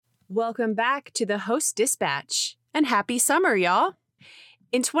Welcome back to the Host Dispatch, and happy summer, y'all.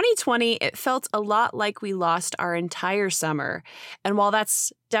 In 2020, it felt a lot like we lost our entire summer. And while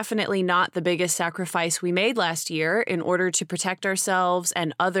that's definitely not the biggest sacrifice we made last year in order to protect ourselves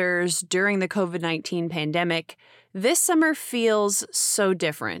and others during the COVID-19 pandemic, this summer feels so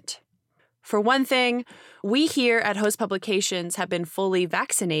different. For one thing, we here at Host Publications have been fully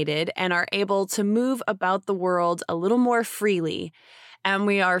vaccinated and are able to move about the world a little more freely. And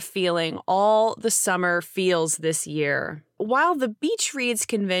we are feeling all the summer feels this year. While the Beach Reads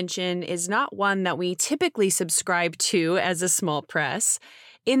convention is not one that we typically subscribe to as a small press,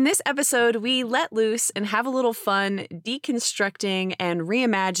 in this episode, we let loose and have a little fun deconstructing and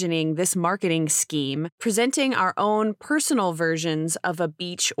reimagining this marketing scheme, presenting our own personal versions of a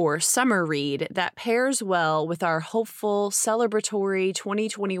beach or summer read that pairs well with our hopeful, celebratory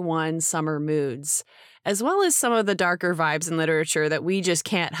 2021 summer moods, as well as some of the darker vibes in literature that we just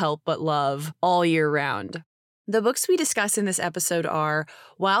can't help but love all year round. The books we discuss in this episode are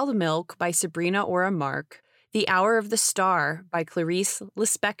Wild Milk by Sabrina Orra-Mark, The Hour of the Star by Clarice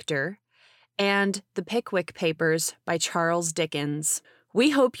Lispector, and The Pickwick Papers by Charles Dickens.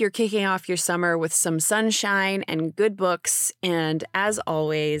 We hope you're kicking off your summer with some sunshine and good books, and as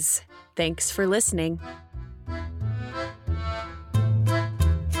always, thanks for listening.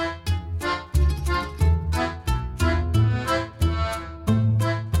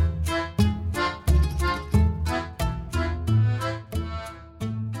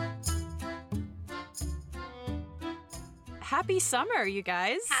 Happy summer, you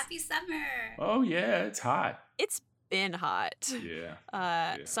guys. Happy summer. Oh, yeah, it's hot. It's been hot.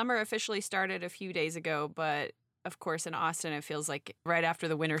 Yeah. Summer officially started a few days ago, but of course in Austin it feels like right after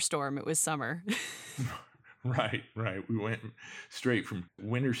the winter storm it was summer. Right. We went straight from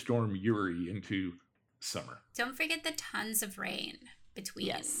Winter Storm Uri into summer. Don't forget the tons of rain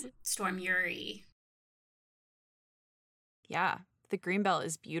between Storm Uri. Yeah, the Greenbelt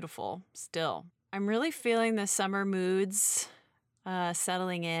is beautiful still. I'm really feeling the summer moods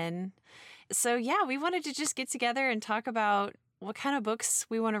settling in. So yeah, we wanted to just get together and talk about what kind of books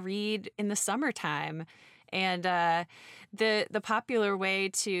we want to read in the summertime. And the popular way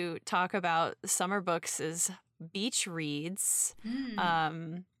to talk about summer books is beach reads.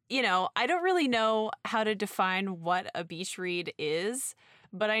 You know, I don't really know how to define what a beach read is,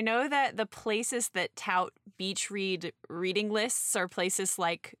 but I know that the places that tout beach read reading lists are places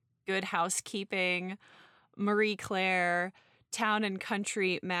like Good Housekeeping, Marie Claire, Town and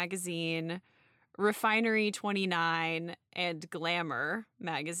Country Magazine, Refinery 29, and Glamour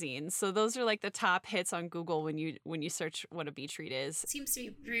Magazine. So those are like the top hits on Google when you search what a beach read is. It seems to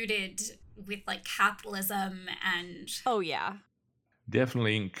be rooted with like capitalism and... Oh, yeah.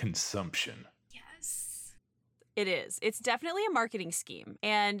 Definitely in consumption. Yes. It is. It's definitely a marketing scheme.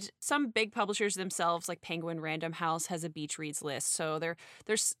 And some big publishers themselves, like Penguin Random House, has a beach reads list. So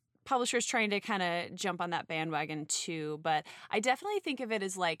there's publishers trying to kind of jump on that bandwagon too. But I definitely think of it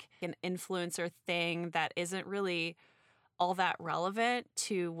as like an influencer thing that isn't really all that relevant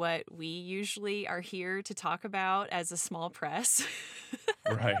to what we usually are here to talk about as a small press.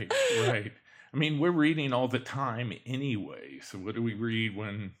 Right. I mean, we're reading all the time anyway. So what do we read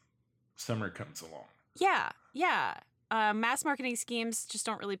when summer comes along? Yeah. Mass marketing schemes just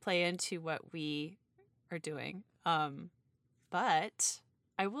don't really play into what we are doing. But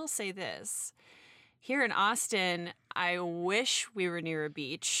I will say this. Here in Austin, I wish we were near a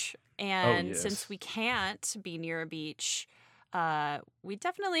beach. And since we can't be near a beach, we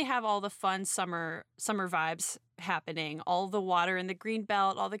definitely have all the fun summer vibes happening. All the water in the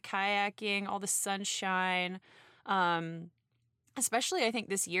Greenbelt, all the kayaking, all the sunshine. Especially, I think,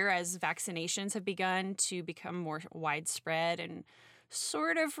 this year as vaccinations have begun to become more widespread and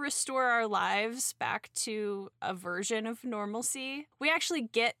sort of restore our lives back to a version of normalcy. We actually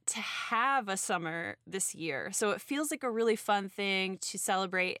get to have a summer this year. So it feels like a really fun thing to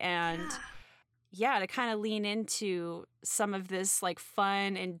celebrate and to kind of lean into some of this like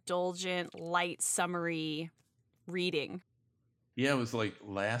fun, indulgent, light, summery reading. Yeah, it was like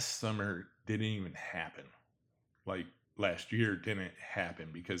last summer didn't even happen. Like last year didn't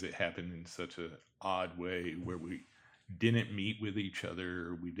happen because it happened in such an odd way where we didn't meet with each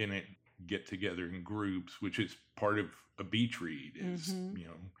other. We didn't get together in groups, which is part of a beach read is,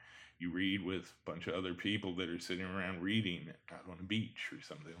 you read with a bunch of other people that are sitting around reading out on a beach or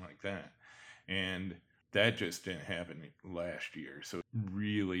something like that. And that just didn't happen last year. So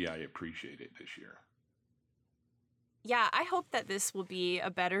really, I appreciate it this year. Yeah, I hope that this will be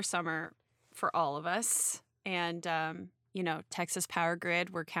a better summer for all of us. And, Texas Power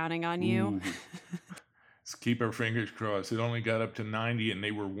Grid, we're counting on you. Let's keep our fingers crossed. It only got up to 90 and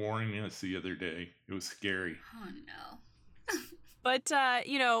they were warning us the other day. It was scary. Oh, no. But,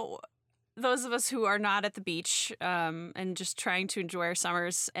 those of us who are not at the beach and just trying to enjoy our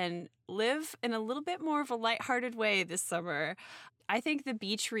summers and live in a little bit more of a lighthearted way this summer, I think the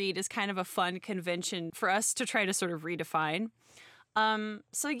beach read is kind of a fun convention for us to try to sort of redefine.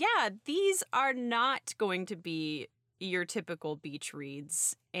 So yeah, these are not going to be your typical beach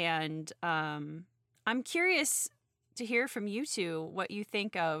reads. And I'm curious to hear from you two what you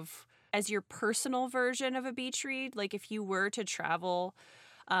think of as your personal version of a beach read. Like if you were to travel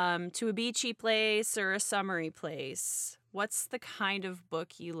to a beachy place or a summery place, what's the kind of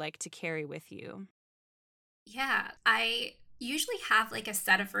book you like to carry with you? Yeah, I usually have like a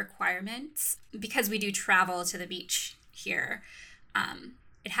set of requirements because we do travel to the beach here.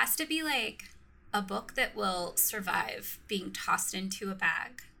 It has to be like a book that will survive being tossed into a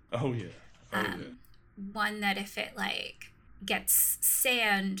bag. Oh, yeah. Yeah. One that if it like gets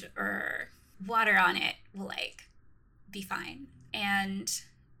sand or water on it will like be fine. And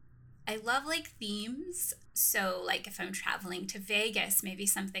I love like themes. So like if I'm traveling to Vegas, maybe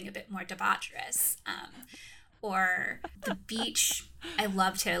something a bit more debaucherous. Or the beach, I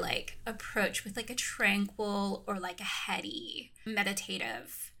love to like approach with like a tranquil or like a heady,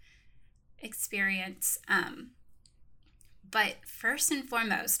 meditative experience. But first and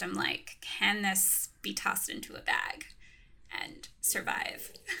foremost, I'm like, can this be tossed into a bag and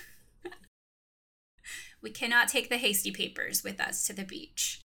survive? We cannot take the hasty papers with us to the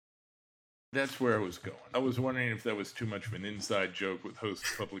beach. That's where I was going. I was wondering if that was too much of an inside joke with Host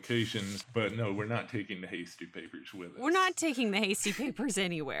Publications, but no, we're not taking the hasty papers with us. We're not taking the hasty papers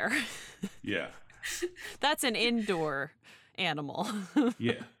anywhere. Yeah. That's an indoor animal.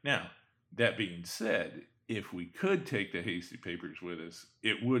 Yeah. Now, that being said, if we could take the hasty papers with us,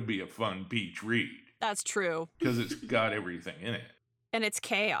 it would be a fun beach read. That's true. Because it's got everything in it. And it's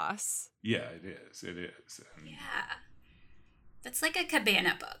chaos. Yeah, it is. It is. And yeah. That's like a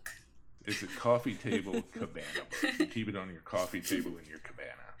cabana book. It's a coffee table cabana book. You keep it on your coffee table in your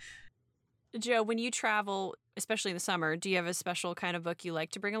cabana. Joe, when you travel, especially in the summer, do you have a special kind of book you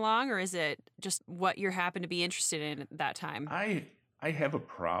like to bring along, or is it just what you happen to be interested in at that time? I have a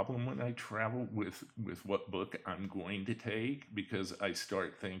problem when I travel with what book I'm going to take, because I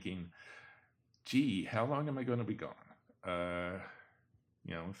start thinking, gee, how long am I going to be gone?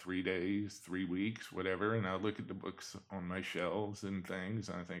 3 days, 3 weeks, whatever. And I look at the books on my shelves and things,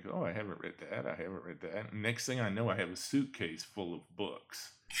 and I think, oh, I haven't read that. I haven't read that. And next thing I know, I have a suitcase full of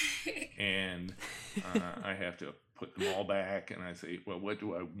books. And I have to put them all back, and I say, well, what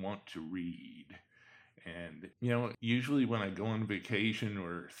do I want to read? And, usually when I go on vacation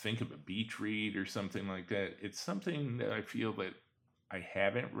or think of a beach read or something like that, it's something that I feel that I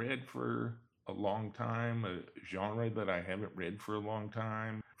haven't read for a long time, a genre that I haven't read for a long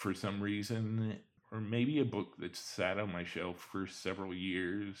time for some reason, or maybe a book that's sat on my shelf for several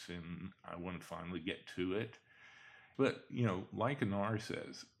years and I want to finally get to it. But, like Anar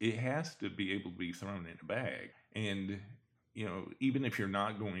says, it has to be able to be thrown in a bag. And, even if you're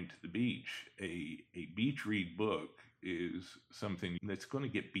not going to the beach, a beach read book is something that's going to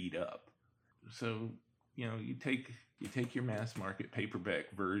get beat up. So, you take your mass market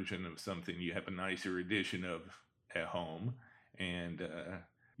paperback version of something you have a nicer edition of at home, and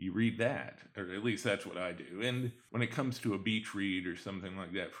you read that, or at least that's what I do. And when it comes to a beach read or something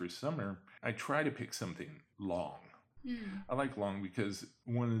like that for summer, I try to pick something long. I like long because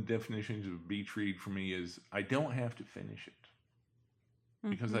one of the definitions of a beach read for me is I don't have to finish it,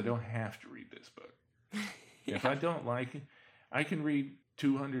 because I don't have to read this book. Yeah. If I don't like it, I can read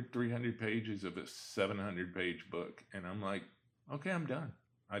 200, 300 pages of a 700-page book, and I'm like, okay, I'm done.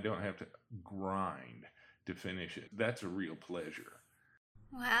 I don't have to grind to finish it. That's a real pleasure.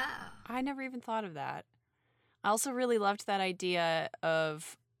 Wow. I never even thought of that. I also really loved that idea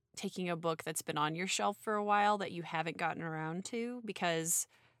of taking a book that's been on your shelf for a while that you haven't gotten around to, because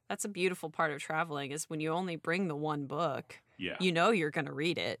that's a beautiful part of traveling is when you only bring the one book, yeah, you're going to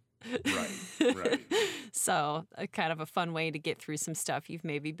read it. Right. So kind of a fun way to get through some stuff you've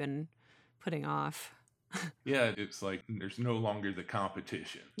maybe been putting off. Yeah, it's like there's no longer the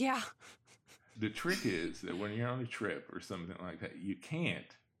competition. Yeah. The trick is that when you're on a trip or something like that, you can't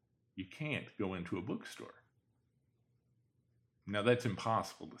go into a bookstore. Now that's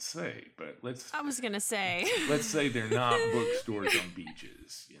impossible to say, but I was going to say. Let's say they're not bookstores on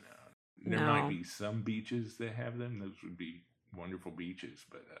beaches, There No. might be some beaches that have them. Those would be wonderful beaches,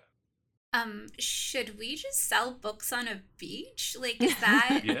 but should we just sell books on a beach? Like, is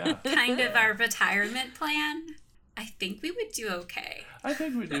that yeah. kind of our retirement plan? I think we would do okay. I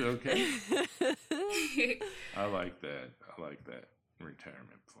think we do okay. I like that. I like that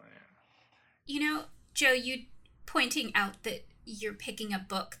retirement plan. You know, Joe, you pointing out that you're picking a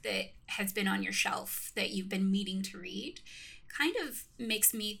book that has been on your shelf that you've been meaning to read kind of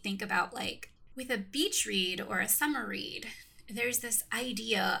makes me think about, like, with a beach read or a summer read, there's this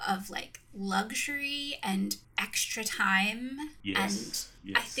idea of like luxury and extra time. Yes.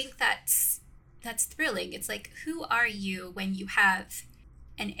 And I think that's thrilling. It's like, who are you when you have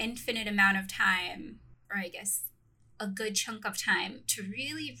an infinite amount of time, or I guess a good chunk of time, to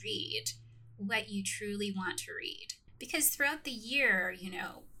really read what you truly want to read? Because throughout the year, you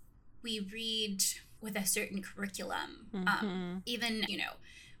know, we read with a certain curriculum. Even, you know,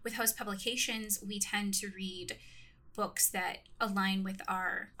 with Host Publications, we tend to read books that align with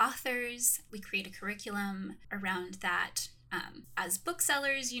our authors. We create a curriculum around that. As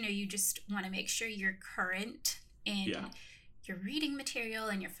booksellers, you know, you just want to make sure you're current in your reading material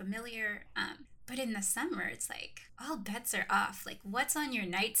and you're familiar. But in the summer, it's like all bets are off. Like, what's on your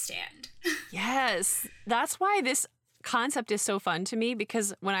nightstand? Yes, that's why this concept is so fun to me,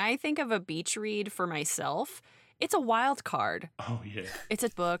 because when I think of a beach read for myself, it's a wild card. Oh, yeah. It's a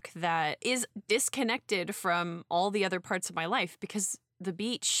book that is disconnected from all the other parts of my life, because the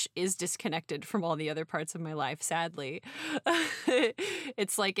beach is disconnected from all the other parts of my life, sadly.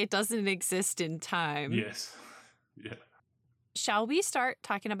 It's like it doesn't exist in time. Yes. Yeah. Shall we start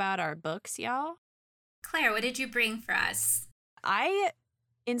talking about our books, y'all? Claire, what did you bring for us?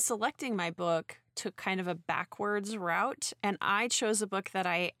 In selecting my book, took kind of a backwards route, and I chose a book that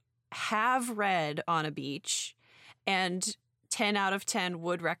I have read on a beach, and 10 out of 10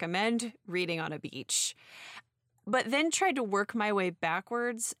 would recommend reading on a beach. But then tried to work my way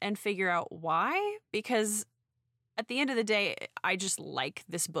backwards and figure out why, because at the end of the day, I just like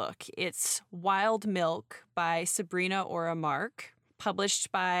this book. It's Wild Milk by Sabrina Ora-Mark,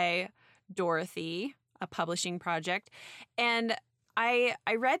 published by Dorothy, a publishing project. And I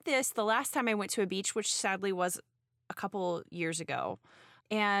read this the last time I went to a beach, which sadly was a couple years ago.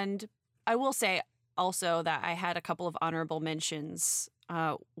 And I will say also that I had a couple of honorable mentions,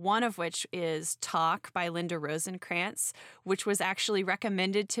 one of which is Talk by Linda Rosenkrantz, which was actually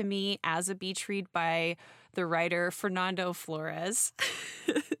recommended to me as a beach read by the writer Fernando Flores.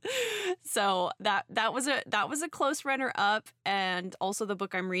 So that was a close runner up, and also the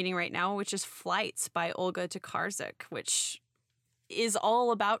book I'm reading right now, which is Flights by Olga Tokarczuk, which is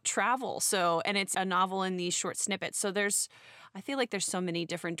all about travel. So, and it's a novel in these short snippets. So I feel like there's so many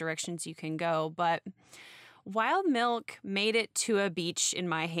different directions you can go, but Wild Milk made it to a beach in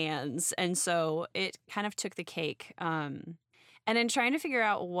my hands. And so it kind of took the cake. And in trying to figure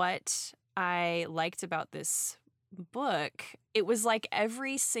out what I liked about this book, it was like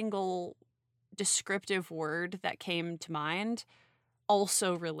every single descriptive word that came to mind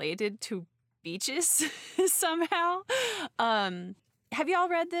also related to beaches somehow. Have y'all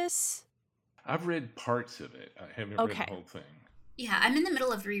read this? I've read parts of it. I haven't read the whole thing. Yeah, I'm in the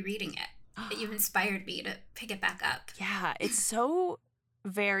middle of rereading it. You've inspired me to pick it back up. Yeah, it's so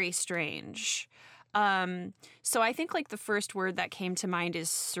very strange. So I think like the first word that came to mind is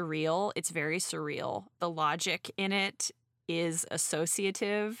surreal. It's very surreal. The logic in it is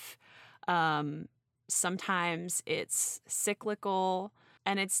associative. Sometimes it's cyclical,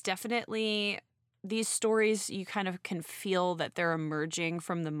 and it's definitely these stories, you kind of can feel that they're emerging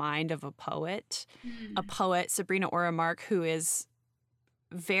from the mind of a poet. A poet, Sabrina Ora-Mark, who is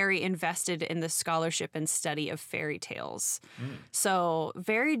very invested in the scholarship and study of fairy tales. So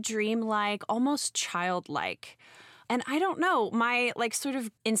very dreamlike, almost childlike. And I don't know, my like sort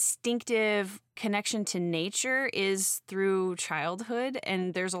of instinctive connection to nature is through childhood,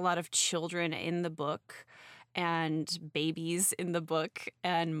 and there's a lot of children in the book and babies in the book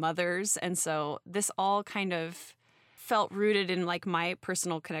and mothers. And so this all kind of felt rooted in like my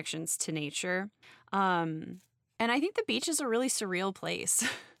personal connections to nature. And I think the beach is a really surreal place.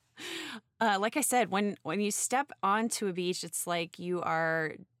 Like I said, when you step onto a beach, it's like you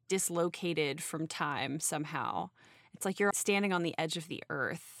are dislocated from time somehow. It's like you're standing on the edge of the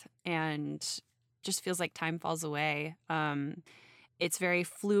earth and just feels like time falls away. It's very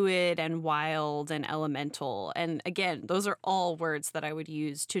fluid and wild and elemental. And again, those are all words that I would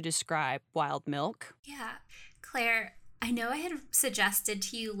use to describe Wild Milk. Yeah. Claire, I know I had suggested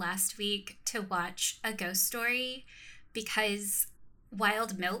to you last week to watch A Ghost Story because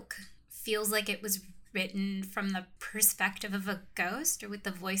Wild Milk feels like it was written from the perspective of a ghost or with the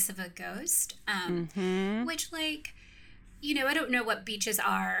voice of a ghost. Which, like, you know, I don't know what beaches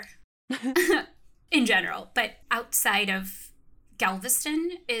are in general, but outside of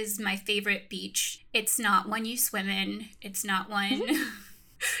Galveston is my favorite beach. It's not one you swim in. It's not one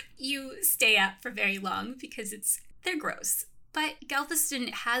you stay at for very long because they're gross. But Galveston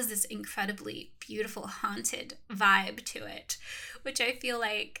has this incredibly beautiful haunted vibe to it, which I feel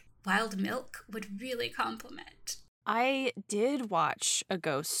like Wild Milk would really complement. I did watch A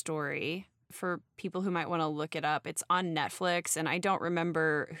Ghost Story. For people who might want to look it up, it's on Netflix, and I don't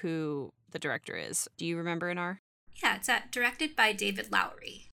remember who the director is. Do you remember, Anar? Yeah, it's directed by David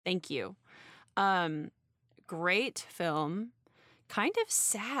Lowery. Thank you. Great film. Kind of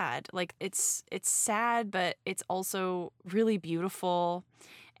sad. Like it's sad, but it's also really beautiful.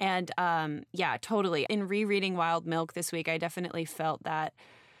 And yeah, totally. In rereading Wild Milk this week, I definitely felt that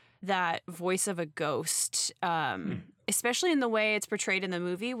voice of a ghost, especially in the way it's portrayed in the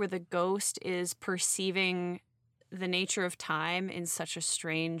movie, where the ghost is perceiving the nature of time in such a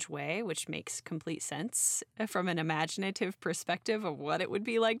strange way, which makes complete sense from an imaginative perspective of what it would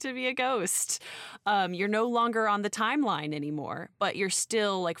be like to be a ghost. You're no longer on the timeline anymore, but you're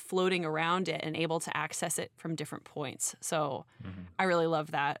still like floating around it and able to access it from different points. So I really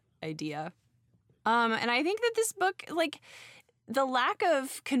love that idea. And I think that this book, like, the lack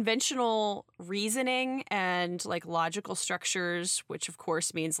of conventional reasoning and like logical structures, which of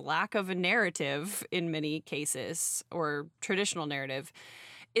course means lack of a narrative in many cases, or traditional narrative,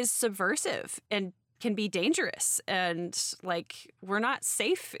 is subversive and can be dangerous. And like, we're not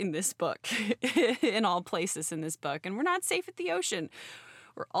safe in this book, in all places in this book, and we're not safe at the ocean.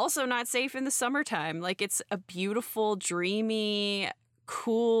 We're also not safe in the summertime. Like, it's a beautiful, dreamy,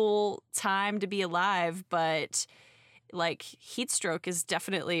 cool time to be alive, but like, heat stroke is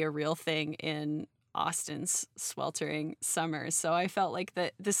definitely a real thing in Austin's sweltering summers. So I felt like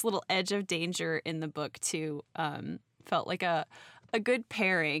this little edge of danger in the book too felt like a good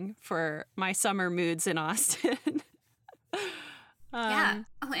pairing for my summer moods in Austin. Yeah.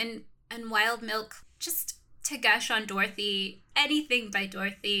 Oh, and Wild Milk, just to gush on Dorothy, anything by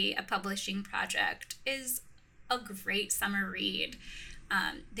Dorothy, a publishing project, is a great summer read.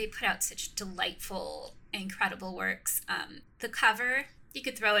 They put out such delightful, incredible works. The cover, you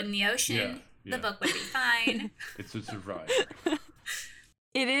could throw it in the ocean. Yeah. The book would be fine. It's a survivor.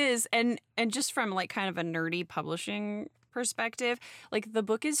 It is. And just from like kind of a nerdy publishing perspective, like the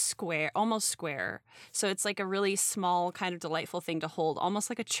book is square, almost square. So it's like a really small, kind of delightful thing to hold, almost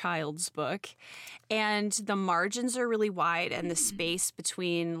like a child's book. And the margins are really wide and the space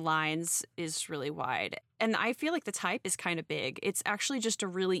between lines is really wide. And I feel like the type is kind of big. It's actually just a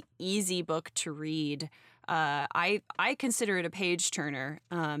really easy book to read. I consider it a page turner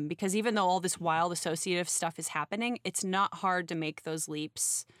because even though all this wild associative stuff is happening, it's not hard to make those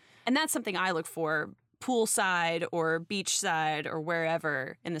leaps. And that's something I look for. Poolside or beachside or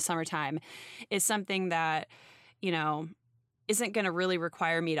wherever in the summertime is something that, you know, isn't going to really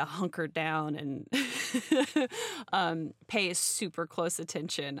require me to hunker down and pay super close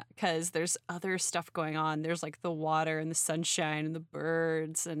attention because there's other stuff going on. There's like the water and the sunshine and the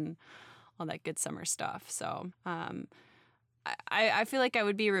birds and all that good summer stuff. So I feel like I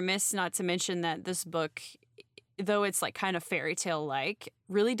would be remiss not to mention that this book, though it's like kind of fairy tale like,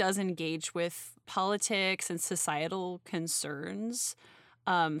 really does engage with politics and societal concerns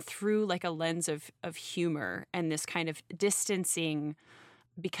through like a lens of humor and this kind of distancing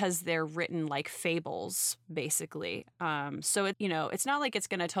because they're written like fables, basically. So it, you know, it's not like it's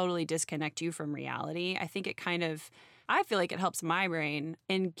going to totally disconnect you from reality. I think it kind of, I feel like it helps my brain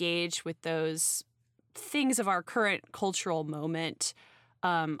engage with those things of our current cultural moment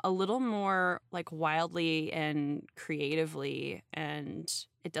a little more like wildly and creatively, and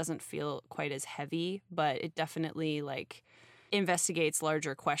it doesn't feel quite as heavy, but it definitely like investigates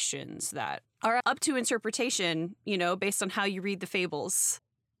larger questions that are up to interpretation, you know, based on how you read the fables.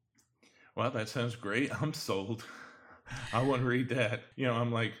 Well, that sounds great. I'm sold. I want to read that. You know,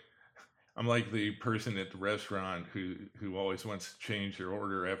 I'm like the person at the restaurant who always wants to change their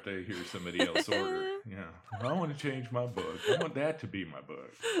order after they hear somebody else order. Yeah, I want to change my book. I want that to be my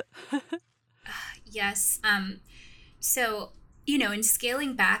book. Yes. So, you know, in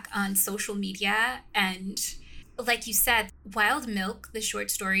scaling back on social media and like you said, Wild Milk, the short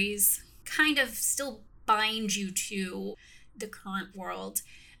stories kind of still bind you to the current world.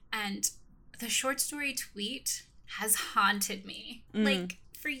 And the short story tweet has haunted me like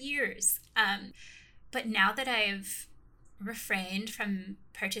for years. But now that I've refrained from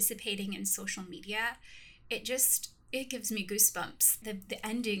participating in social media, it gives me goosebumps, the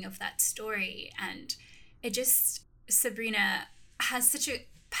ending of that story. And it just, Sabrina has such a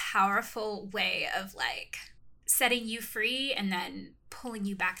powerful way of like setting you free and then pulling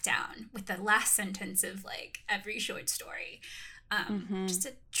you back down with the last sentence of like every short story. Just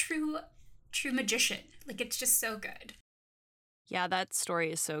a true magician. Like, it's just so good. Yeah, that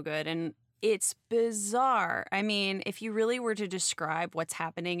story is so good. And it's bizarre. I mean, if you really were to describe what's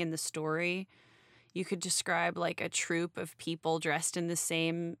happening in the story, you could describe like a troupe of people dressed in the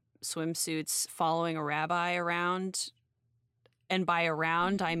same swimsuits following a rabbi around. And by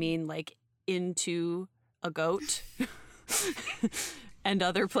around, I mean like into a goat and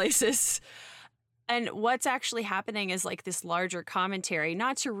other places. And what's actually happening is like this larger commentary,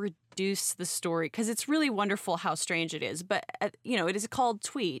 not to reduce the story, because it's really wonderful how strange it is. But, it is called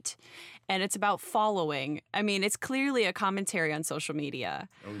Tweet, and it's about following. I mean, it's clearly a commentary on social media.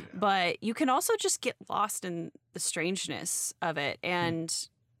 Oh, yeah. But you can also just get lost in the strangeness of it. And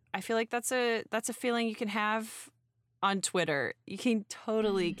I feel like that's a feeling you can have on Twitter. You can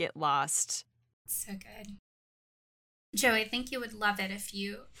totally get lost. So good. Joe, I think you would love it if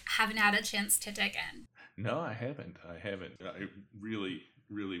you haven't had a chance to dig in. No, I haven't. I really,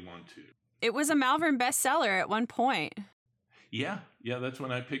 really want to. It was a Malvern bestseller at one point. Yeah, that's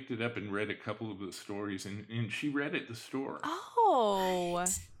when I picked it up and read a couple of the stories, and she read at the store. Oh.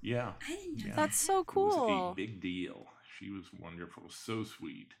 What? Yeah. I didn't know that. That's so cool. It was a big deal. She was wonderful, so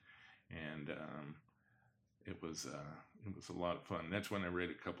sweet, and it was a lot of fun. That's when I read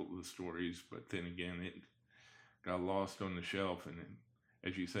a couple of the stories, but then again, it got lost on the shelf, and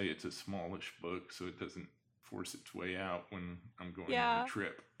as you say, it's a smallish book, so it doesn't force its way out when I'm going on a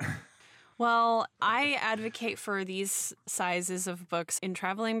trip. Well, I advocate for these sizes of books in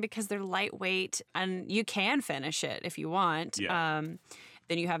traveling because they're lightweight and you can finish it if you want. Yeah.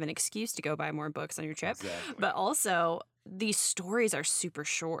 Then you have an excuse to go buy more books on your trip. Exactly. But also, these stories are super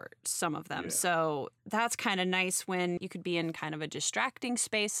short, some of them. Yeah. So that's kind of nice when you could be in kind of a distracting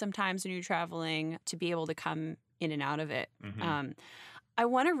space sometimes when you're traveling to be able to come in and out of it. Mm-hmm. I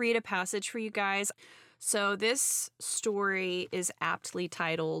want to read a passage for you guys. So this story is aptly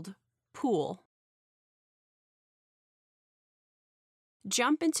titled Pool.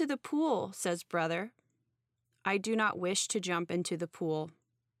 Jump into the pool, says brother. I do not wish to jump into the pool.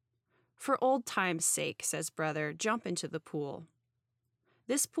 For old time's sake, says brother, jump into the pool.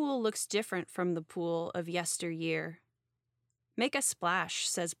 This pool looks different from the pool of yesteryear. Make a splash,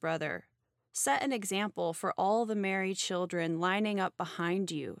 says brother. Set an example for all the merry children lining up behind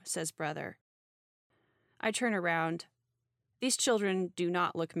you, says brother. I turn around. These children do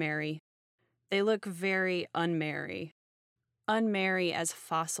not look merry. They look very unmerry. Unmerry as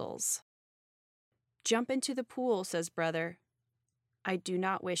fossils. Jump into the pool, says brother. I do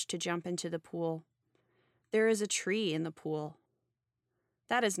not wish to jump into the pool. There is a tree in the pool.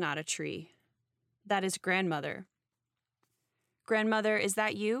 That is not a tree. That is grandmother. Grandmother, is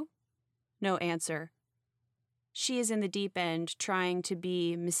that you? No answer. She is in the deep end trying to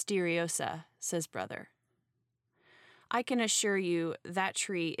be misteriosa, says brother. I can assure you that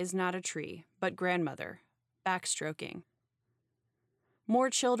tree is not a tree, but grandmother, backstroking. More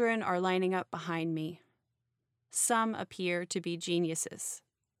children are lining up behind me. Some appear to be geniuses.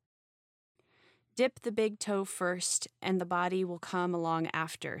 Dip the big toe first, and the body will come along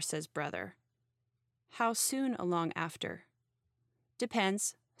after, says brother. How soon along after?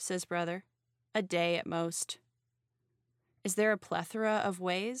 Depends, says brother. A day at most. Is there a plethora of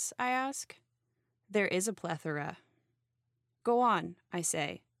ways, I ask? There is a plethora. Go on, I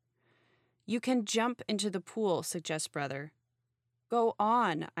say. You can jump into the pool, suggests brother. Go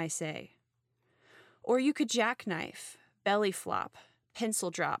on, I say. Or you could jackknife, belly flop,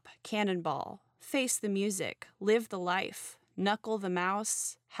 pencil drop, cannonball, face the music, live the life, knuckle the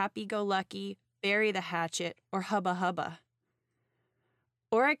mouse, happy-go-lucky, bury the hatchet, or hubba-hubba.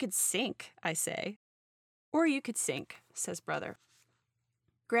 Or I could sink, I say. Or you could sink, says brother.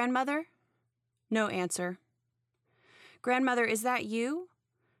 Grandmother? No answer. Grandmother, is that you?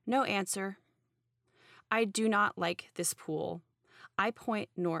 No answer. I do not like this pool. I point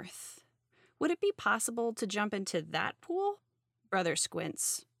north. Would it be possible to jump into that pool? Brother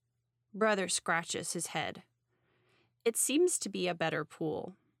squints. Brother scratches his head. It seems to be a better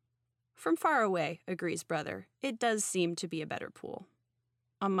pool. From far away, agrees brother. It does seem to be a better pool.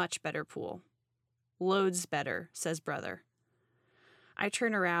 A much better pool. Loads better, says brother. I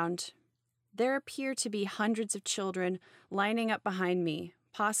turn around. There appear to be hundreds of children lining up behind me,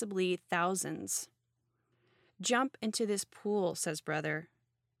 possibly thousands. Jump into this pool, says brother.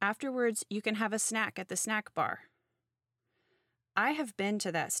 Afterwards, you can have a snack at the snack bar. I have been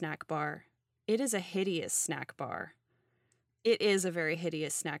to that snack bar. It is a hideous snack bar. It is a very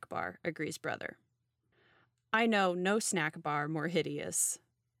hideous snack bar, agrees brother. I know no snack bar more hideous.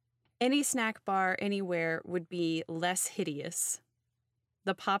 Any snack bar anywhere would be less hideous.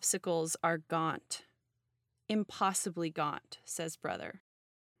 The popsicles are gaunt. Impossibly gaunt, says brother.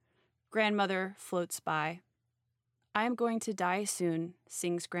 Grandmother floats by. I am going to die soon,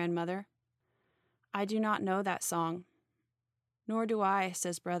 sings grandmother. I do not know that song. Nor do I,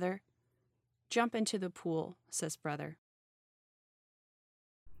 says brother. Jump into the pool, says brother.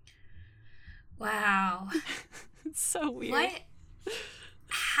 Wow. It's so weird. What?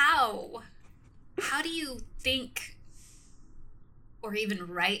 How? How do you think or even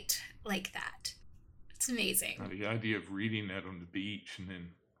write like that? It's amazing. The idea of reading that on the beach and then,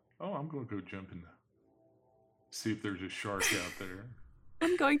 oh, I'm going to go jump in the, see if there's a shark out there.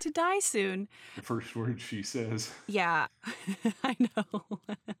 I'm going to die soon. The first word she says. Yeah, I know.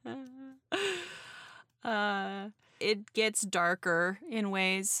 It gets darker in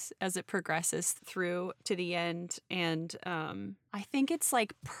ways as it progresses through to the end. And I think it's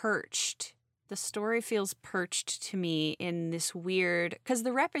like perched. The story feels perched to me in this weird, because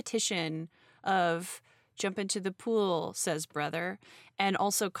the repetition of jump into the pool, says brother, and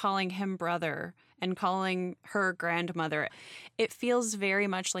also calling him brother and calling her grandmother, it feels very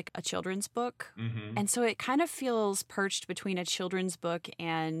much like a children's book. Mm-hmm. And so it kind of feels perched between a children's book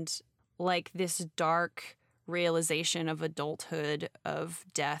and like this dark realization of adulthood, of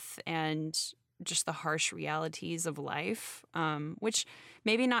death, and just the harsh realities of life, which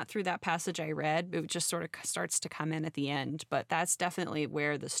maybe not through that passage I read, it just sort of starts to come in at the end. But that's definitely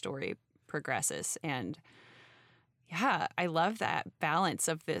where the story progresses. And yeah, I love that balance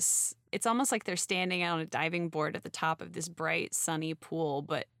of this. It's almost like they're standing on a diving board at the top of this bright, sunny pool,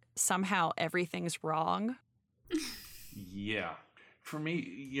 but somehow everything's wrong. Yeah. For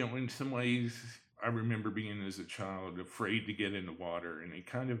me, in some ways, I remember being as a child afraid to get in the water, and it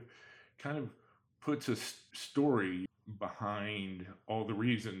kind of puts a story behind all the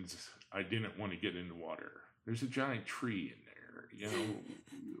reasons I didn't want to get in the water. There's a giant tree in there,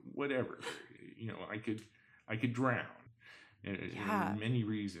 whatever. I could drown. And there are many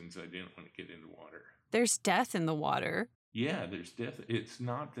reasons I didn't want to get in the water. There's death in the water. Yeah, there's death. It's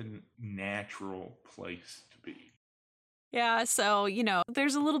not the natural place to be. Yeah, so,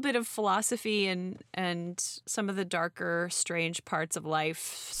 there's a little bit of philosophy and some of the darker, strange parts of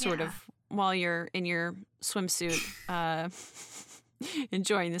life sort of while you're in your swimsuit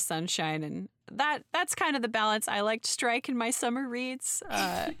enjoying the sunshine. And that's kind of the balance I like to strike in my summer reads.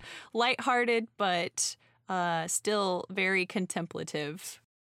 Lighthearted, but still very contemplative.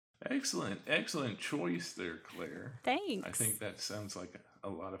 Excellent choice there, Claire. Thanks. I think that sounds like a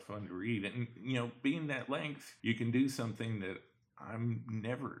lot of fun to read. And, being that length, you can do something that I'm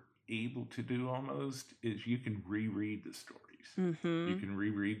never able to do almost, is you can reread the stories. Mm-hmm. You can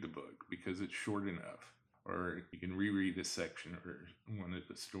reread the book because it's short enough. Or you can reread a section or one of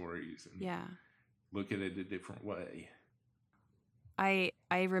the stories and look at it a different way. I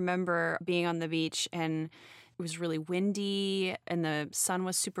remember being on the beach and it was really windy and the sun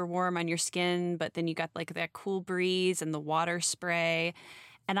was super warm on your skin, but then you got like that cool breeze and the water spray.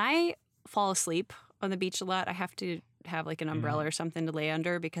 And I fall asleep on the beach a lot. I have to have like an umbrella or something to lay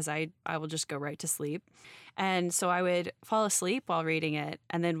under because I will just go right to sleep. And so I would fall asleep while reading it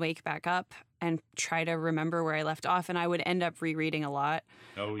and then wake back up and try to remember where I left off. And I would end up rereading a lot.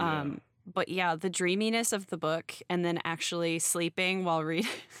 Oh, yeah. But yeah, the dreaminess of the book and then actually sleeping while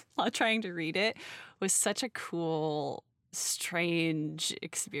trying to read it was such a cool, strange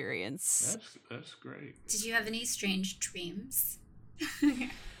experience. That's great. Did you have any strange dreams?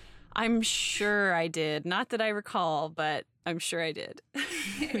 I'm sure I did. Not that I recall, but I'm sure I did.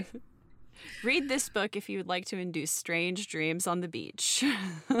 Read this book if you would like to induce strange dreams on the beach.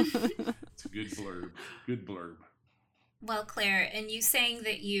 It's a good blurb. Good blurb. Well, Claire, and you saying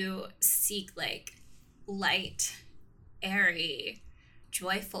that you seek like light, airy,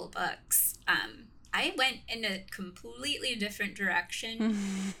 joyful books. I went in a completely different direction.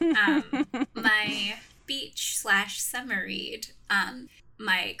 My beach/summer read,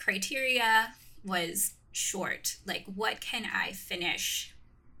 my criteria was short. Like, what can I finish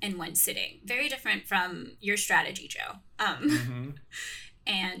in one sitting? Very different from your strategy, Joe.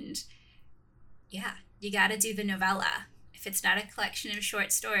 And yeah, you got to do the novella. If it's not a collection of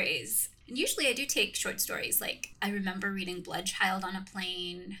short stories, and usually I do take short stories. Like, I remember reading Bloodchild on a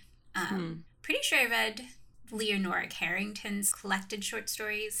plane. Pretty sure I read Leonora Carrington's collected short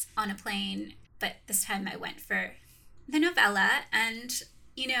stories on a plane, but this time I went for the novella. And,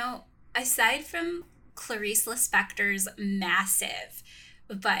 aside from Clarice Lispector's massive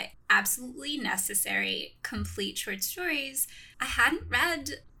but absolutely necessary complete short stories, I hadn't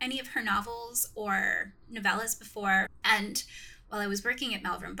read any of her novels or novellas before. And while I was working at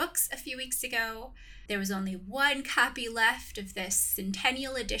Malvern Books a few weeks ago, there was only one copy left of this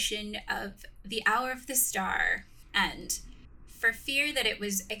centennial edition of The Hour of the Star. And for fear that it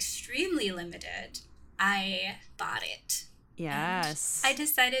was extremely limited, I bought it. Yes. And I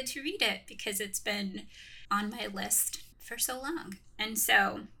decided to read it because it's been on my list for so long. And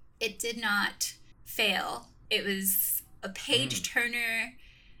so it did not fail. It was a page turner,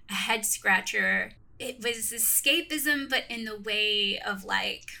 a head scratcher. It was escapism, but in the way of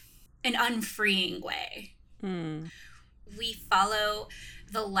like an unfreeing way. We follow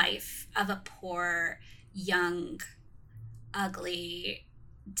the life of a poor, young, ugly,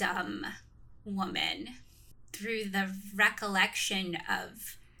 dumb woman through the recollection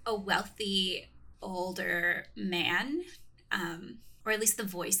of a wealthy, older man, or at least the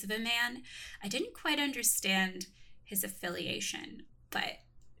voice of a man. I didn't quite understand his affiliation, but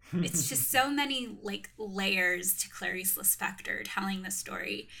it's just so many like layers to Clarice Lispector telling the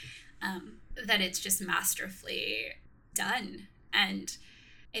story that it's just masterfully done. And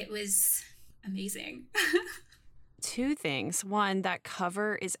it was amazing. Two things. One, that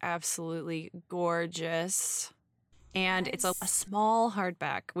cover is absolutely gorgeous. And it's a small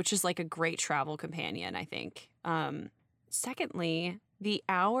hardback, which is like a great travel companion, I think. Secondly, The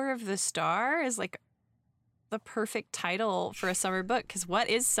Hour of the Star is like the perfect title for a summer book, because what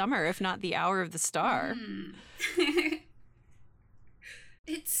is summer if not the hour of the star?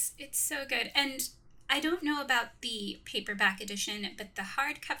 It's so good. And I don't know about the paperback edition, but the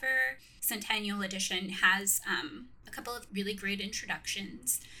hardcover Centennial edition has a couple of really great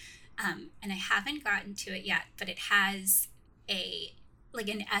introductions. And I haven't gotten to it yet, but it has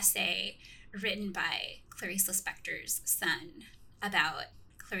an essay written by Clarice Lispector's son about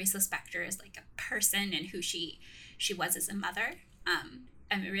Clarice Lispector as like a person and who she was as a mother.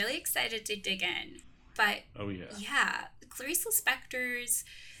 I'm really excited to dig in. But yeah, Clarice Lispector's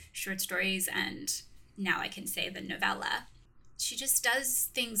short stories, and now I can say the novella, she just does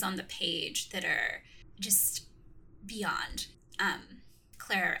things on the page that are just beyond.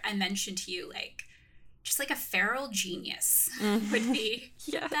 Claire, I mentioned to you, like, just like a feral genius would be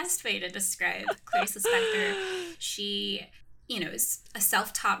the best way to describe Clarice Lispector. She, is a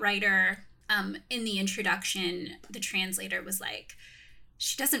self-taught writer. In the introduction, the translator was like,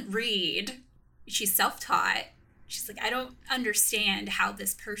 she doesn't read. She's self-taught. She's like, I don't understand how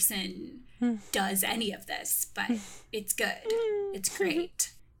this person does any of this, but it's good. It's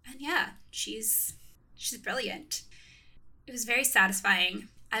great. And yeah, she's brilliant. It was very satisfying.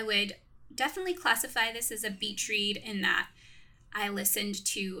 I would definitely classify this as a beach read in that I listened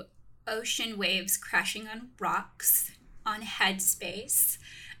to ocean waves crashing on rocks on Headspace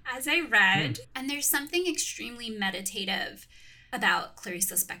as I read. And there's something extremely meditative about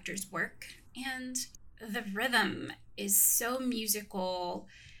Clarice Lispector's work. And the rhythm is so musical.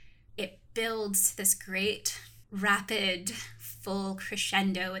 It builds this great, rapid, full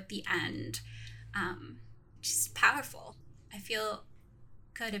crescendo at the end. Just powerful. I feel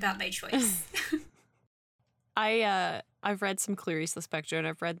good about my choice. I've read some Clarice Lispector, and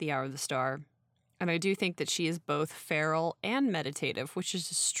I've read The Hour of the Star. And I do think that she is both feral and meditative, which is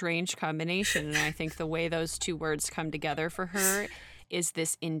a strange combination. And I think the way those two words come together for her is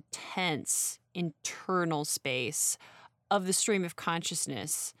this intense internal space of the stream of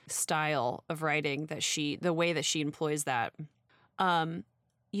consciousness style of writing the way that she employs that.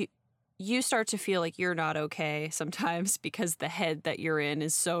 You start to feel like you're not okay sometimes because the head that you're in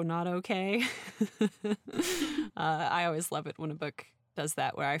is so not okay. I always love it when a book does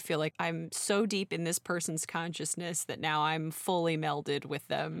that, where I feel like I'm so deep in this person's consciousness that now I'm fully melded with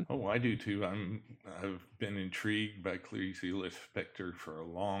them. Oh, I do too. I've been intrigued by Clarice Lispector for a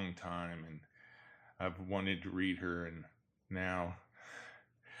long time, and I've wanted to read her, and now,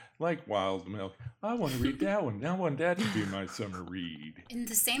 like Wild Milk, I want to read that one. I want that to be my summer read. In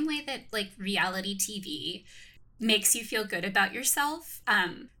the same way that like reality TV makes you feel good about yourself,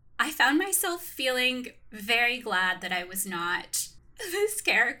 I found myself feeling very glad that I was not this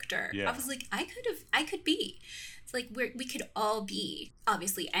character. Yeah. I was like, I could be. It's like we could all be,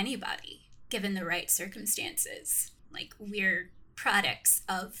 obviously anybody, given the right circumstances. Like, we're products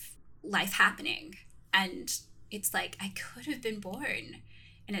of life happening. And it's like, I could have been born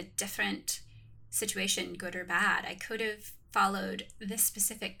in a different situation, good or bad. I could have followed this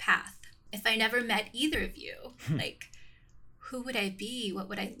specific path. If I never met either of you, like, who would I be? What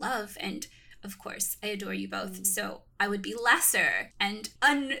would I love? And of course, I adore you both, so I would be lesser and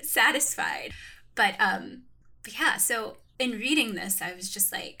unsatisfied. But yeah, so in reading this, I was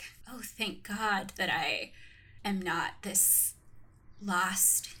just like, oh, thank God that I am not this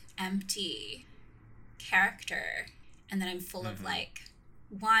lost, empty character. and that I'm full of like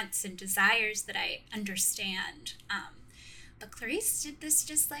wants and desires that I understand. But Clarice did this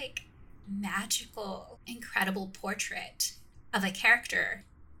just like magical, incredible portrait of a character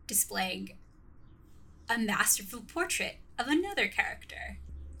displaying a masterful portrait of another character.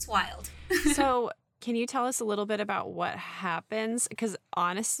 It's wild. So, can you tell us a little bit about what happens? Because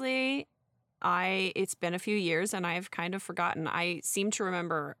honestly, it's been a few years and I've kind of forgotten. I seem to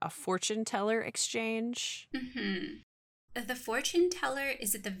remember a fortune teller exchange. The fortune teller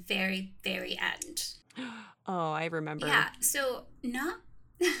is at the very, very end. Oh, I remember. Yeah, so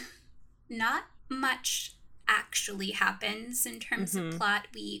not much actually happens in terms of plot.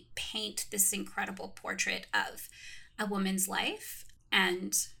 We paint this incredible portrait of a woman's life,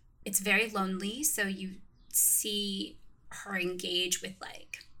 and it's very lonely. So you see her engage with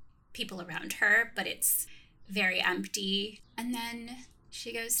like people around her, but it's very empty. And then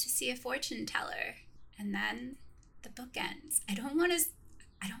she goes to see a fortune teller, and then the book ends. I don't want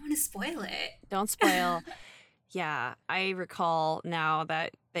to spoil it. Don't spoil. Yeah, I recall now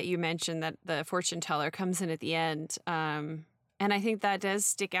that you mentioned that the fortune teller comes in at the end. And I think that does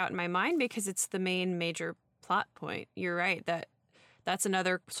stick out in my mind because it's the main major plot point. You're right. That's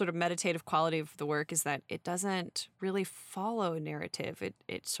another sort of meditative quality of the work is that it doesn't really follow a narrative.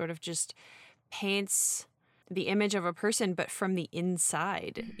 It sort of just paints the image of a person, but from the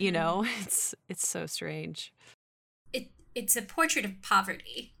inside, you know? It's so strange. It's a portrait of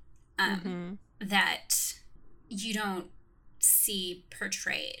poverty that you don't see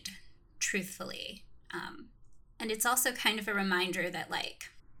portrayed truthfully. And it's also kind of a reminder that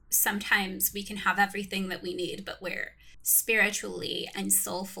like sometimes we can have everything that we need, but we're spiritually and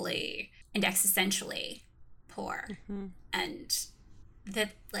soulfully and existentially poor. And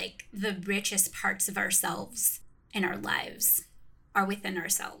that like the richest parts of ourselves in our lives are within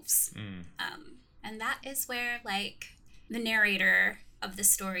ourselves. And that is where like the narrator of the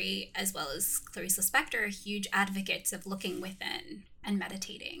story, as well as Clarice Lispector, are huge advocates of looking within and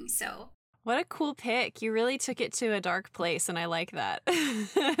meditating. So what a cool pick. You really took it to a dark place, and I like that.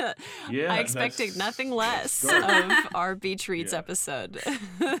 Yeah, I expected nothing less of our Beach Reads episode.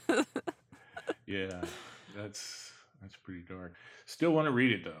 Yeah, that's pretty dark. Still want to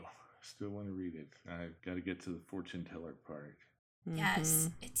read it, though. Still want to read it. I've got to get to the fortune teller part. Yes,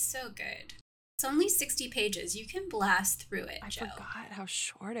 it's so good. It's only 60 pages. You can blast through it, Joe. I forgot how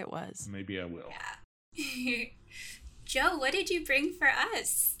short it was. Maybe I will. Yeah. Joe, what did you bring for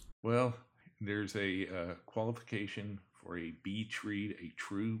us? Well, there's a qualification for a beach read, a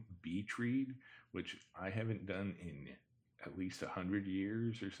true beach read, which I haven't done in at least 100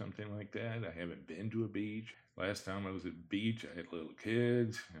 years or something like that. I haven't been to a beach. Last time I was at the beach, I had little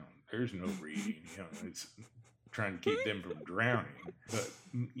kids. You know, there's no reading. You know, it's trying to keep them from drowning. But,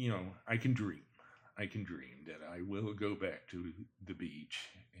 you know, I can dream. I can dream that I will go back to the beach,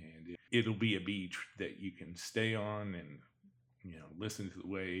 and it'll be a beach that you can stay on and, you know, listen to the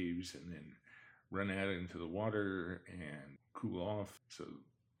waves and then run out into the water and cool off. So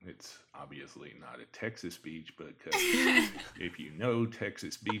it's obviously not a Texas beach, but if you know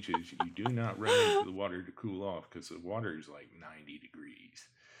Texas beaches, you do not run into the water to cool off because the water is like 90 degrees.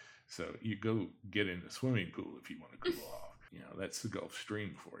 So you go get in the swimming pool if you want to cool off. You know, that's the Gulf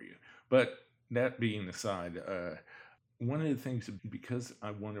Stream for you. But that being aside, one of the things, because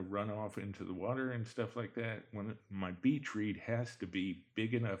I want to run off into the water and stuff like that, my beach read has to be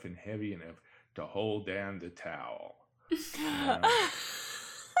big enough and heavy enough to hold down the towel.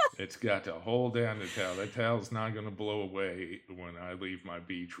 It's got to hold down the towel. That towel's not going to blow away when I leave my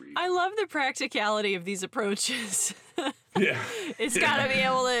beach read. I love the practicality of these approaches. Yeah. It's got to be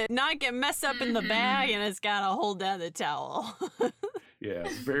able to not get messed up in the bag, and it's got to hold down the towel. Yeah,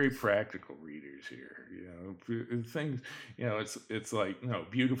 very practical readers here. You know, things. You know, it's like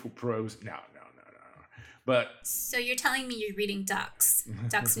beautiful prose. No. But so you're telling me you're reading Ducks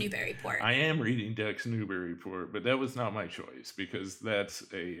Newburyport? I am reading Ducks Newburyport, but that was not my choice because that's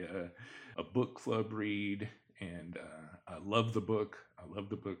a book club read, and I love the book.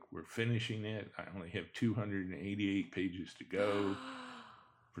 We're finishing it. I only have 288 pages to go.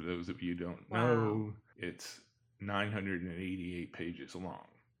 For those of you who don't know, it's 988 pages long.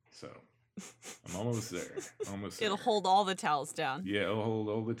 So I'm almost there. It'll hold all the towels down. Yeah, it'll hold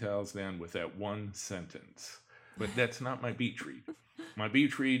all the towels down with that one sentence. But that's not my beach read. My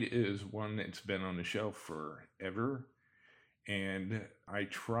beach read is one that's been on the shelf forever. And I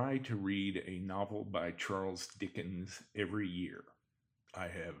try to read a novel by Charles Dickens every year. I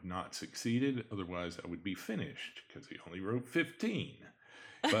have not succeeded. Otherwise, I would be finished because he only wrote 15.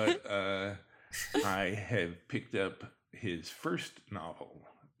 But I have picked up his first novel,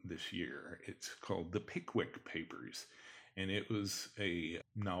 this year. It's called The Pickwick Papers, and it was a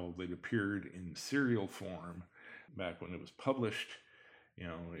novel that appeared in serial form back when it was published. You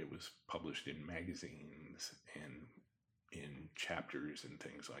know, it was published in magazines and in chapters and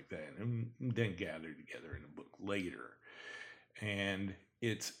things like that, and then gathered together in a book later. And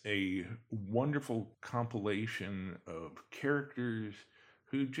it's a wonderful compilation of characters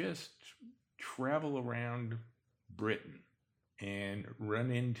who just travel around Britain and run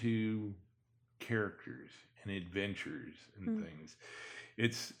into characters and adventures and things.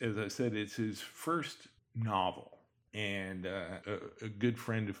 It's, as I said, it's his first novel. And a good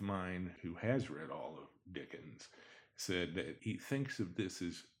friend of mine who has read all of Dickens said that he thinks of this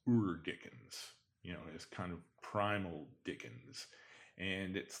as Dickens, you know, as kind of primal Dickens.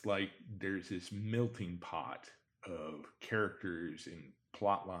 And it's like there's this melting pot of characters and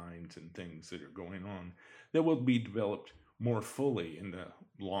plot lines and things that are going on that will be developed more fully in the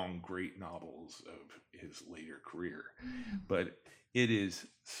long, great novels of his later career. But it is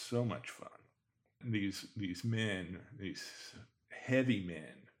so much fun. These men, these heavy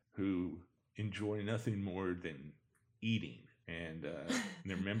men who enjoy nothing more than eating, and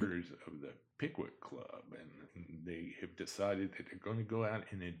they're members of the Pickwick Club, and they have decided that they're going to go out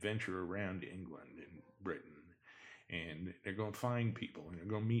and adventure around England and Britain, and they're going to find people, and they're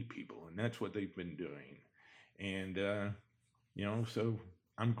going to meet people, and that's what they've been doing. And, you know, so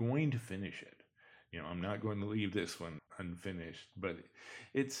I'm going to finish it. You know, I'm not going to leave this one unfinished, but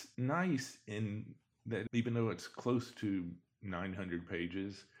it's nice in that even though it's close to 900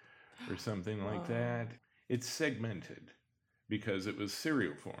 pages or something like that, it's segmented because it was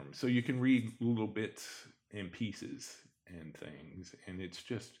serial form. So you can read little bits and pieces and things, and it's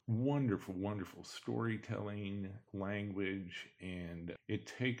just wonderful, wonderful storytelling, language, and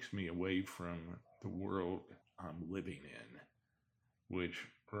it takes me away from the world I'm living in, which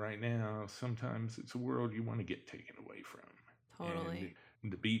right now, sometimes it's a world you want to get taken away from. Totally.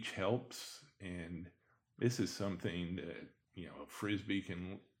 And the beach helps, and this is something that, you know, a Frisbee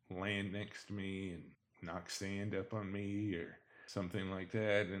can land next to me and knock sand up on me or something like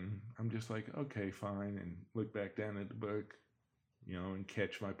that, and I'm just like, okay, fine, and look back down at the book, you know, and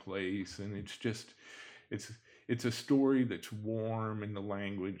catch my place. And it's just, it's a story that's warm, and the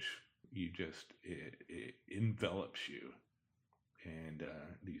language, it envelops you. And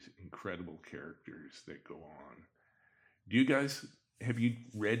these incredible characters that go on. Have you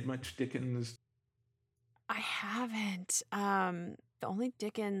read much Dickens? I haven't. The only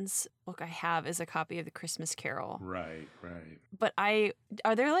Dickens book I have is a copy of The Christmas Carol. Right. But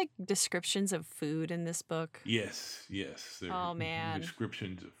are there like descriptions of food in this book? Yes. There Oh are man.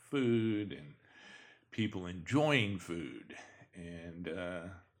 descriptions of food and people enjoying food and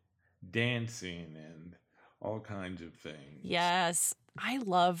dancing and all kinds of things. Yes. I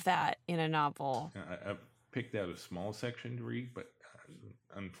love that in a novel. I've picked out a small section to read, but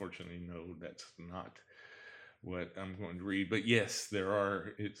unfortunately, no, that's not what I'm going to read. But yes, there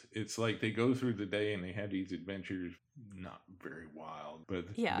are. It's like they go through the day and they have these adventures, not very wild,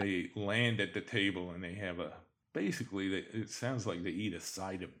 but they land at the table and they have basically, it sounds like they eat a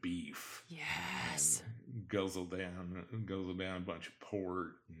side of beef. Yes. And guzzle down a bunch of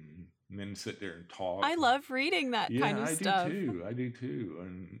port and then sit there and talk. I love reading that kind of stuff. I do too.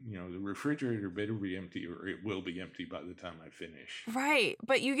 And, you know, the refrigerator better be empty or it will be empty by the time I finish. Right.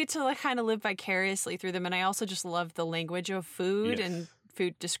 But you get to like kind of live vicariously through them. And I also just love the language of food and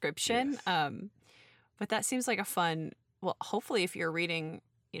food description. Yes. But that seems like a fun, well, hopefully if you're reading,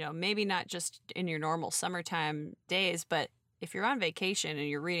 you know, maybe not just in your normal summertime days, but if you're on vacation and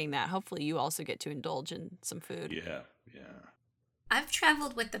you're reading that, hopefully you also get to indulge in some food. Yeah. I've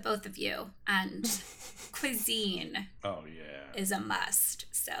traveled with the both of you, and cuisine is a must.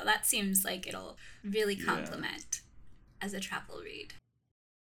 So that seems like it'll really complement as a travel read.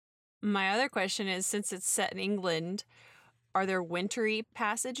 My other question is, since it's set in England, are there wintry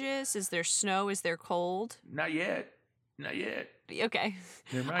passages? Is there snow? Is there cold? Not yet. Okay.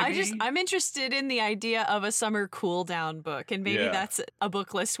 There might be. I'm interested in the idea of a summer cool down book, and maybe that's a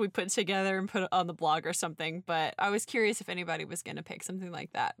book list we put together and put it on the blog or something. But I was curious if anybody was going to pick something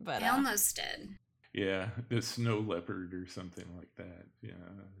like that. But I almost did. Yeah, the snow leopard or something like that. Yeah,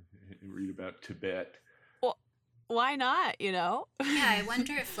 read about Tibet. Well, why not? You know? Yeah, I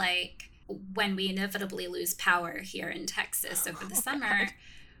wonder if like when we inevitably lose power here in Texas over the summer,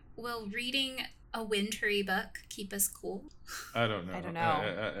 will reading a wintry book keep us cool? I don't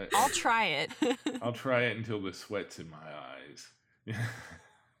know. I'll try it. I'll try it until the sweat's in my eyes.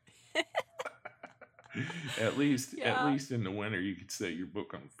 At Yeah. least in the winter, you could set your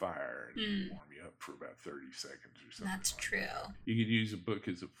book on fire and Mm. warm you up for about 30 seconds or something. That's like true. that. You could use a book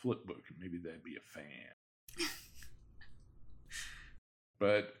as a flip book, and maybe that'd be a fan.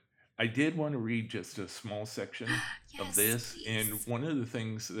 But I did want to read just a small section of Yes, this. And please. one of the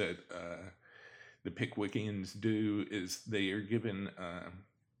things that the Pickwickians do is they are given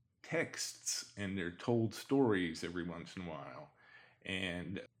texts and they're told stories every once in a while.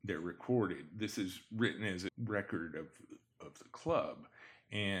 And they're recorded. This is written as a record of the club.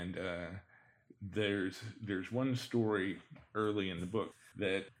 And there's one story early in the book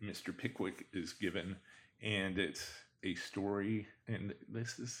that Mr. Pickwick is given, and it's a story, and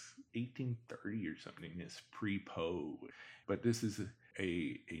this is 1830 or something. It's pre-Poe, but this is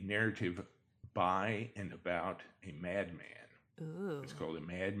a narrative by and about a madman. Ooh. It's called A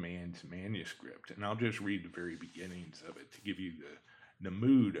Madman's Manuscript, and I'll just read the very beginnings of it to give you the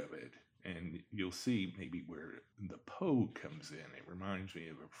mood of it, and you'll see maybe where the Poe comes in. It reminds me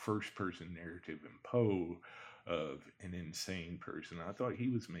of a first-person narrative in Poe of an insane person. I thought he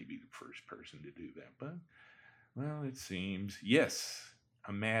was maybe the first person to do that, but, well, it seems, yes,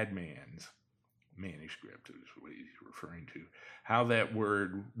 a madman's manuscript is what he's referring to. How that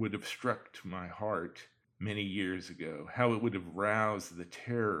word would have struck to my heart many years ago, how it would have roused the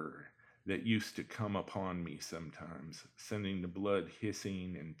terror that used to come upon me sometimes, sending the blood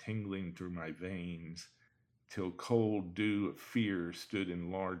hissing and tingling through my veins, till cold dew of fear stood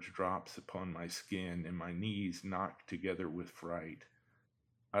in large drops upon my skin, and my knees knocked together with fright.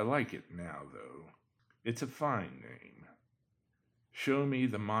 I like it now, though. It's a fine name. Show me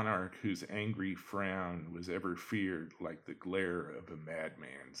the monarch whose angry frown was ever feared like the glare of a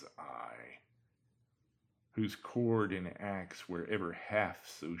madman's eye, whose cord and axe were ever half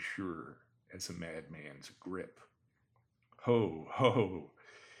so sure as a madman's grip. Ho, ho!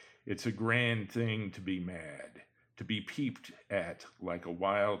 It's a grand thing to be mad, to be peeped at like a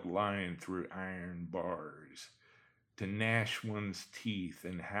wild lion through iron bars, to gnash one's teeth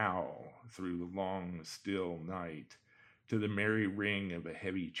and howl through the long, still night to the merry ring of a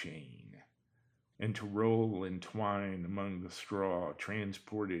heavy chain, and to roll and twine among the straw,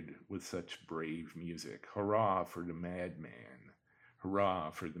 transported with such brave music. Hurrah for the madman!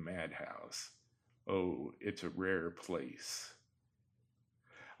 Hurrah for the madhouse! Oh, it's a rare place.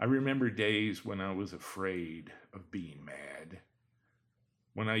 I remember days when I was afraid of being mad,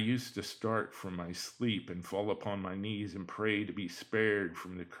 when I used to start from my sleep and fall upon my knees and pray to be spared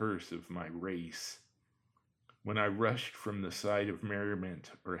from the curse of my race, when I rushed from the sight of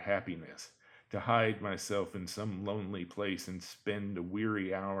merriment or happiness to hide myself in some lonely place and spend the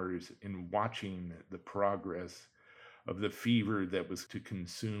weary hours in watching the progress of the fever that was to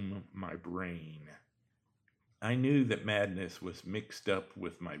consume my brain. I knew that madness was mixed up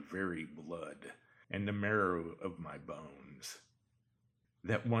with my very blood and the marrow of my bones,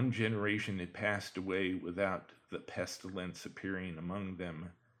 that one generation had passed away without the pestilence appearing among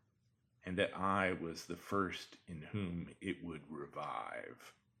them, and that I was the first in whom it would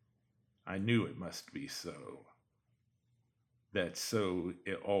revive. I knew it must be so, that so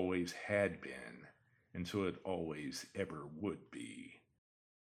it always had been, and so it always ever would be.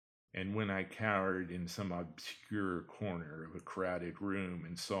 And when I cowered in some obscure corner of a crowded room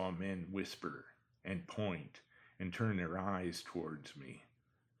and saw men whisper and point and turn their eyes towards me,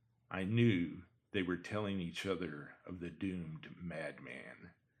 I knew they were telling each other of the doomed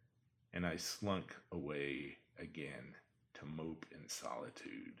madman, and I slunk away again to mope in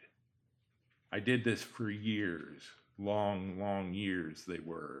solitude. I did this for years, long, long years they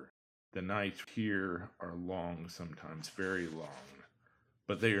were. The nights here are long, sometimes very long,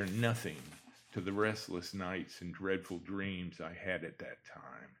 but they are nothing to the restless nights and dreadful dreams I had at that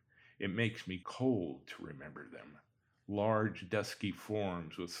time. It makes me cold to remember them. Large, dusky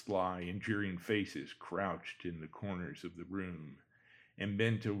forms with sly and jeering faces crouched in the corners of the room and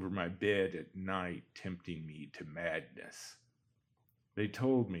bent over my bed at night, tempting me to madness. They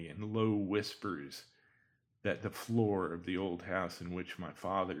told me in low whispers that the floor of the old house in which my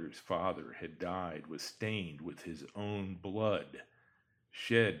father's father had died was stained with his own blood,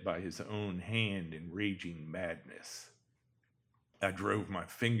 shed by his own hand in raging madness. I drove my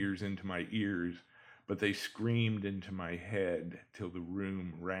fingers into my ears, but they screamed into my head till the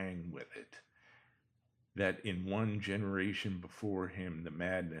room rang with it, that in one generation before him the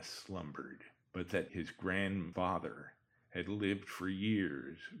madness slumbered, but that his grandfather had lived for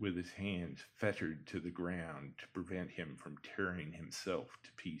years with his hands fettered to the ground to prevent him from tearing himself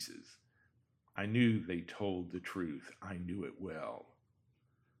to pieces. I knew they told the truth. I knew it well.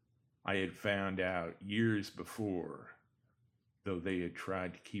 I had found out years before, though they had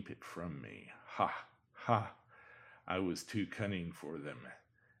tried to keep it from me. Ha! Ha! I was too cunning for them,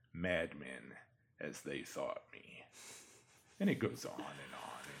 madmen, as they thought me. And it goes on and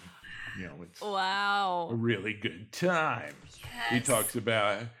on. And, it's a Wow. really good time. Yes. He talks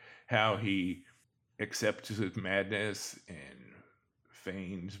about how he accepts his madness and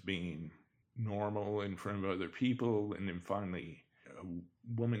feigns being normal in front of other people. And then finally, a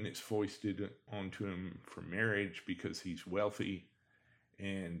woman is foisted onto him for marriage because he's wealthy.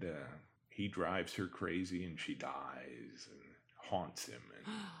 And he drives her crazy and she dies and haunts him.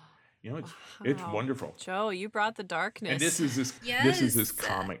 And, it's Wow. wonderful. Joe, you brought the darkness. And this is his Yes.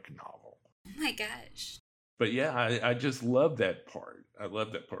 comic novel. Oh my gosh. But yeah, I just love that part. I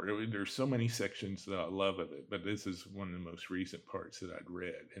love that part. There's so many sections that I love of it, but this is one of the most recent parts that I'd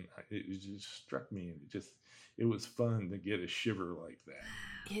read, and it just struck me, and it was fun to get a shiver like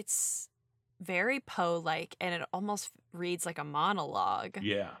that. It's very Poe-like, and it almost reads like a monologue.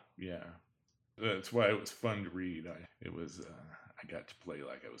 Yeah. That's why it was fun to read. I got to play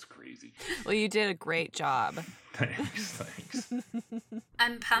like I was crazy. Well, you did a great job. Thanks.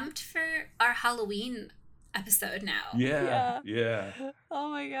 I'm pumped for our Halloween episode now. Yeah. Oh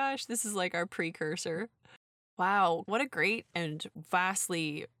my gosh, this is like our precursor. Wow, what a great and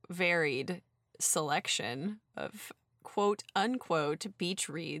vastly varied selection of quote unquote beach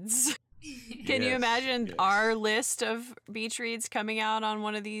reads. Can you Yes, imagine yes. our list of beach reads coming out on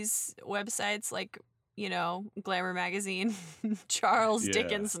one of these websites like, Glamour Magazine, Charles Yeah.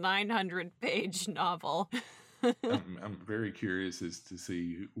 Dickens' 900-page novel? I'm very curious as to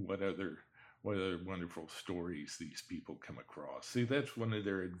see what other wonderful stories these people come across. See, that's one of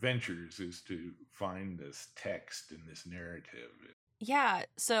their adventures, is to find this text and this narrative. Yeah,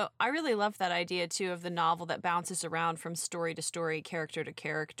 so I really love that idea too of the novel that bounces around from story to story, character to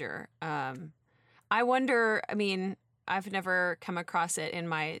character. I wonder, I've never come across it in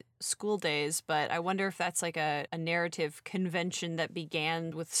my school days, but I wonder if that's like a narrative convention that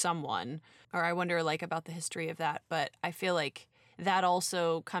began with someone, or I wonder like about the history of that. But I feel like that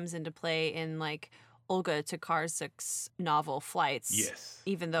also comes into play in like Olga Tokarbek's novel Flights. Yes.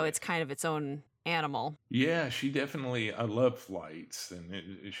 Even though it's kind of its own animal. Yeah, I love Flights, and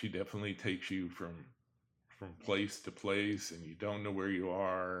she definitely takes you from place to place, and you don't know where you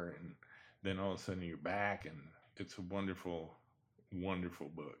are, and then all of a sudden you're back, and it's a wonderful, wonderful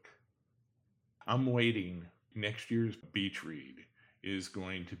book. I'm waiting. Next year's beach read is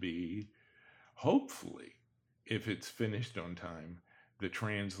going to be, hopefully, if it's finished on time, the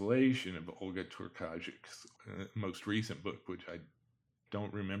translation of Olga Tokarbek's most recent book, which I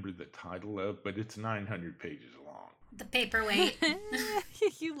don't remember the title of, but it's 900 pages long. The Paperweight.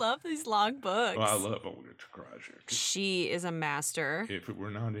 You love these long books. Well, I love Olga Tokarbek. She is a master. If it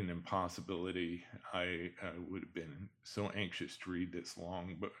were not an impossibility, I would have been so anxious to read this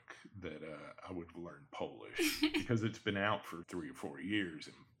long book that I would have learned Polish, because it's been out for 3 or 4 years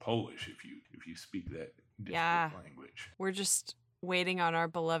in Polish. If you speak that difficult language, We're just waiting on our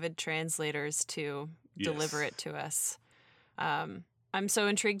beloved translators to deliver it to us. I'm so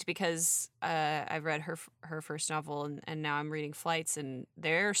intrigued because I've read her first novel, and now I'm reading Flights, and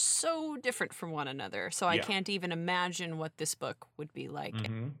they're so different from one another. So I can't even imagine what this book would be like.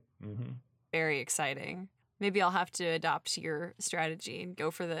 Very exciting. Maybe I'll have to adopt your strategy and go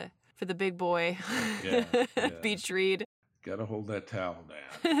for the big boy beach read. Gotta hold that towel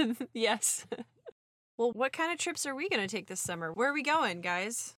down. Yes. Well, what kind of trips are we going to take this summer? Where are we going,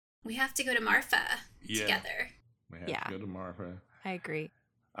 guys? We have to go to Marfa together. We have to go to Marfa. I agree.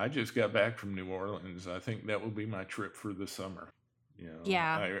 I just got back from New Orleans. I think that will be my trip for the summer.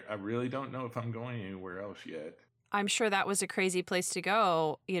 I really don't know if I'm going anywhere else yet. I'm sure that was a crazy place to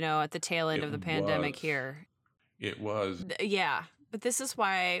go, at the tail end of the pandemic here. It was. Yeah, but this is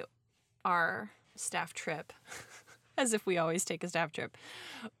why our staff trip, as if we always take a staff trip,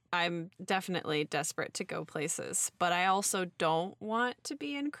 I'm definitely desperate to go places, but I also don't want to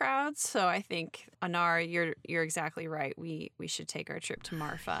be in crowds. So I think, Anar, you're exactly right. We should take our trip to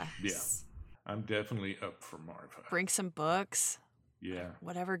Marfa. Yeah, I'm definitely up for Marfa. Bring some books. Yeah.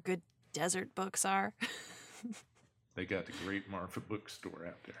 Whatever good desert books are. They got the great Marfa bookstore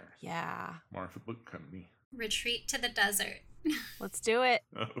out there. Yeah. Marfa Book Company. Retreat to the desert. Let's do it.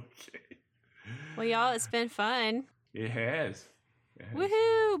 Okay. Well, y'all, it's been fun. It has.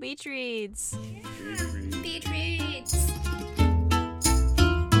 Woohoo! Beach reads. Beach reads.